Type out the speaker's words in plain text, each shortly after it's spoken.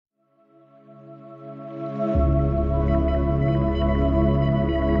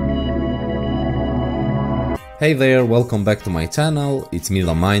Hey there, welcome back to my channel, it's me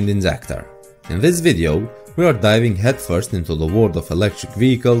the Mind Injector. In this video, we are diving headfirst into the world of electric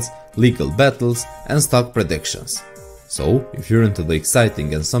vehicles, legal battles, and stock predictions. So, if you're into the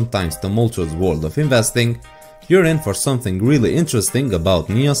exciting and sometimes tumultuous world of investing, you're in for something really interesting about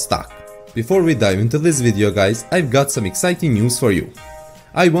Nio Stock. Before we dive into this video guys, I've got some exciting news for you.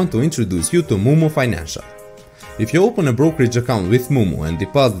 I want to introduce you to Moomoo Financial. If you open a brokerage account with Moomoo and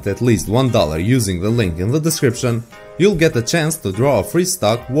deposit at least $1 using the link in the description, you'll get a chance to draw a free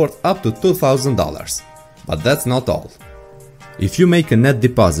stock worth up to $2,000. But that's not all. If you make a net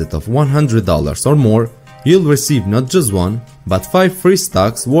deposit of $100 or more, you'll receive not just one, but 5 free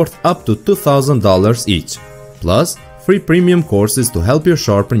stocks worth up to $2,000 each, plus free premium courses to help you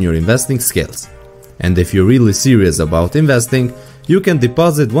sharpen your investing skills. And if you're really serious about investing, you can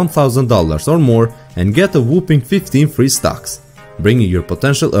deposit $1,000 or more and get a whopping 15 free stocks, bringing your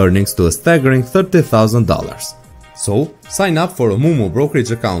potential earnings to a staggering $30,000. So, sign up for a Moomoo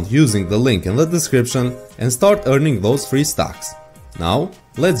brokerage account using the link in the description and start earning those free stocks. Now,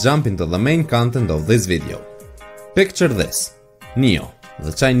 let's jump into the main content of this video. Picture this: Nio,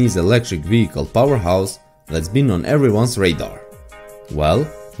 the Chinese electric vehicle powerhouse that's been on everyone's radar. Well,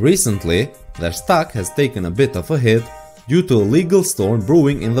 recently, their stock has taken a bit of a hit due to a legal storm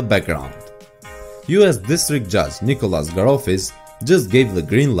brewing in the background. US District Judge Nicholas Garofis just gave the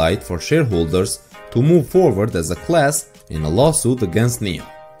green light for shareholders to move forward as a class in a lawsuit against Nio.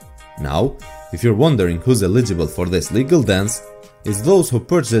 Now, if you're wondering who's eligible for this legal dance, it's those who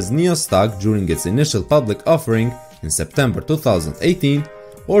purchased Nio stock during its initial public offering in September 2018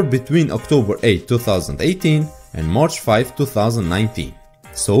 or between October 8, 2018 and March 5, 2019.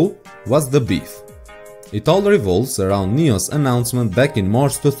 So, what's the beef? It all revolves around Nio's announcement back in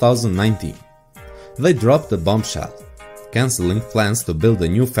March 2019. They dropped a bombshell, cancelling plans to build a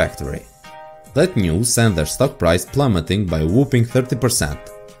new factory. That news sent their stock price plummeting by a whopping 30%,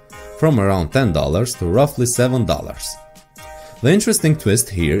 from around $10 to roughly $7. The interesting twist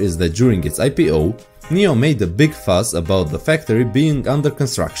here is that during its IPO, Nio made a big fuss about the factory being under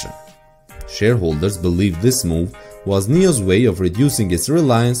construction. Shareholders believe this move was Nio's way of reducing its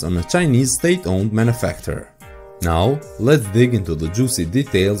reliance on a Chinese state-owned manufacturer. Now, let's dig into the juicy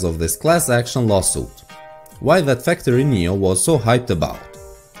details of this class action lawsuit. Why that factory Nio was so hyped about?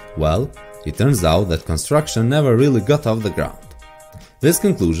 Well, it turns out that construction never really got off the ground. This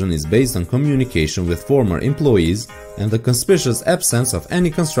conclusion is based on communication with former employees and the conspicuous absence of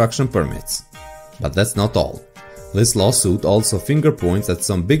any construction permits. But that's not all. This lawsuit also finger-points at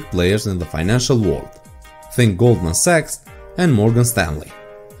some big players in the financial world. Think Goldman Sachs and Morgan Stanley.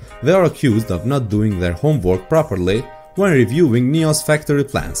 They are accused of not doing their homework properly when reviewing Nio's factory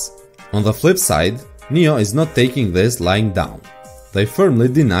plans. On the flip side, Nio is not taking this lying down. They firmly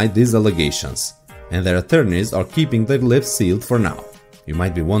denied these allegations, and their attorneys are keeping their lips sealed for now. You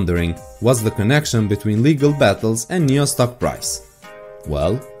might be wondering, what's the connection between legal battles and Nio stock price?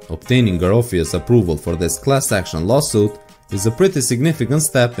 Well, obtaining Garofis' approval for this class action lawsuit is a pretty significant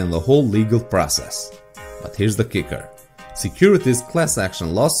step in the whole legal process. But here's the kicker: securities class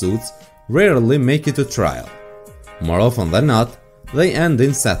action lawsuits rarely make it to trial. More often than not, they end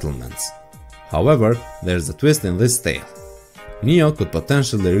in settlements. However, there's a twist in this tale. Nio could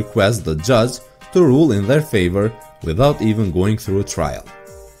potentially request the judge to rule in their favor without even going through a trial.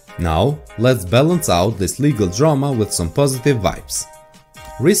 Now, let's balance out this legal drama with some positive vibes.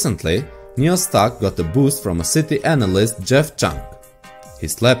 Recently, Nio stock got a boost from a Citi analyst, Jeff Chung. He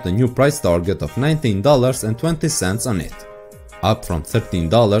slapped a new price target of $19.20 on it, up from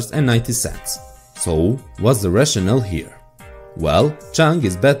 $13.90. So, what's the rationale here? Well, Chung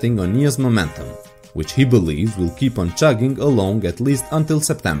is betting on Nio's momentum, which he believes will keep on chugging along at least until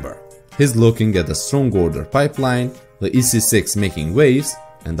September. He's looking at a strong order pipeline, the EC6 making waves,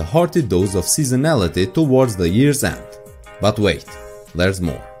 and a hearty dose of seasonality towards the year's end. But wait, there's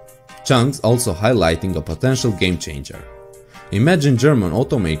more. Chung's also highlighting a potential game changer. Imagine German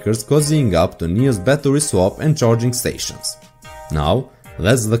automakers cozying up to Nio's battery swap and charging stations. Now,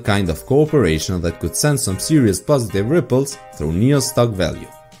 that's the kind of cooperation that could send some serious positive ripples through Nio's stock value.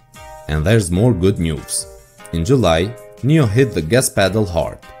 And there's more good news. In July, Nio hit the gas pedal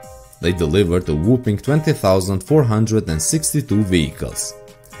hard. They delivered a whopping 20,462 vehicles,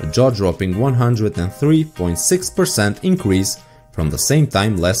 a jaw-dropping 103.6% increase from the same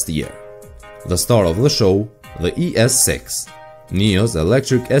time last year. The star of the show, the ES6, Nio's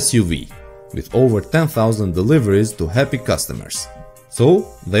electric SUV, with over 10,000 deliveries to happy customers. So,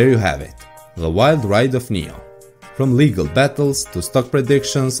 there you have it, the wild ride of Nio. From legal battles to stock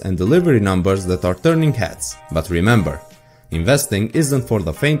predictions and delivery numbers that are turning heads. But remember, investing isn't for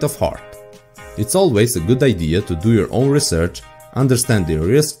the faint of heart. It's always a good idea to do your own research, understand your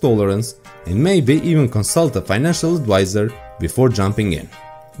risk tolerance, and maybe even consult a financial advisor before jumping in.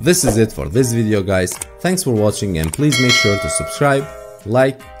 This is it for this video, guys. Thanks for watching, and please make sure to subscribe,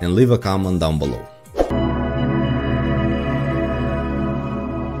 like, and leave a comment down below.